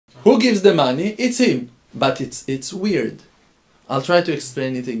Who gives the money? It's him. But it's weird. I'll try to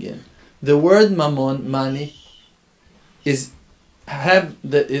explain it again. The word mammon, money, the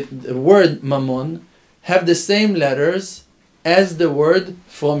word mammon have the same letters as the word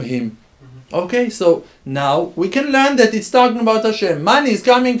from him. Okay, so now we can learn that it's talking about Hashem. Money is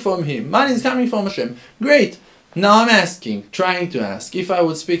coming from him. Money is coming from Hashem. Great. Now I'm trying to ask. If I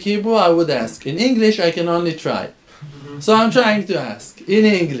would speak Hebrew, I would ask. In English, I can only try. So I'm trying to ask in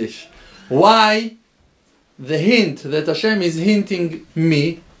English, why the hint that Hashem is hinting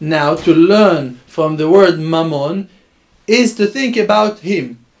me now to learn from the word mammon is to think about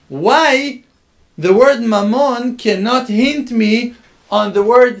him. Why the word mammon cannot hint me on the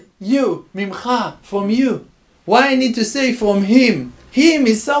word you, mimcha, from you? Why I need to say from him? Him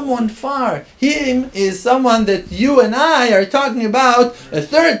is someone far. Him is someone that you and I are talking about, a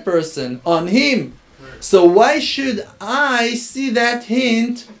third person, on him. So why should I see that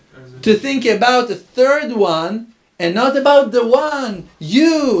hint to think about a third one and not about the one,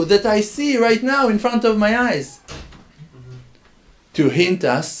 you, that I see right now in front of my eyes? To hint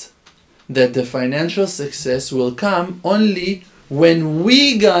us that the financial success will come only when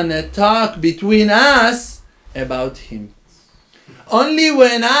we gonna talk between us about him. Only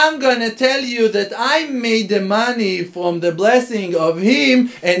when I'm gonna tell you that I made the money from the blessing of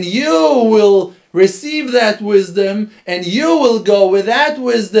him, and you will receive that wisdom, and you will go with that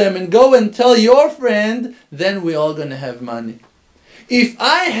wisdom and go and tell your friend, then we're all gonna have money. If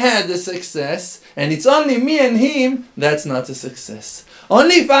I had a success and it's only me and him, that's not a success.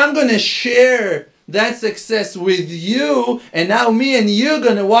 Only if I'm gonna share that success with you, and now me and you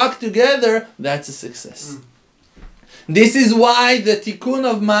gonna walk together, that's a success. This is why the tikkun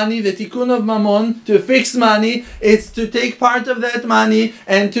of money, the tikkun of mammon, to fix money, is to take part of that money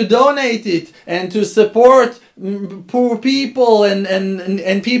and to donate it and to support poor people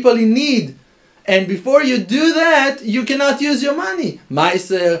and people in need. And before you do that, you cannot use your money.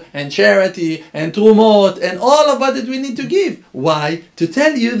 Meiser and charity and trumot and all of what that we need to give. Why? To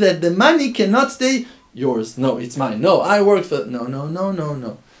tell you that the money cannot stay yours. No, it's mine. No, I work for it.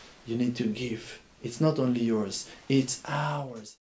 No. You need to give. It's not only yours, it's ours.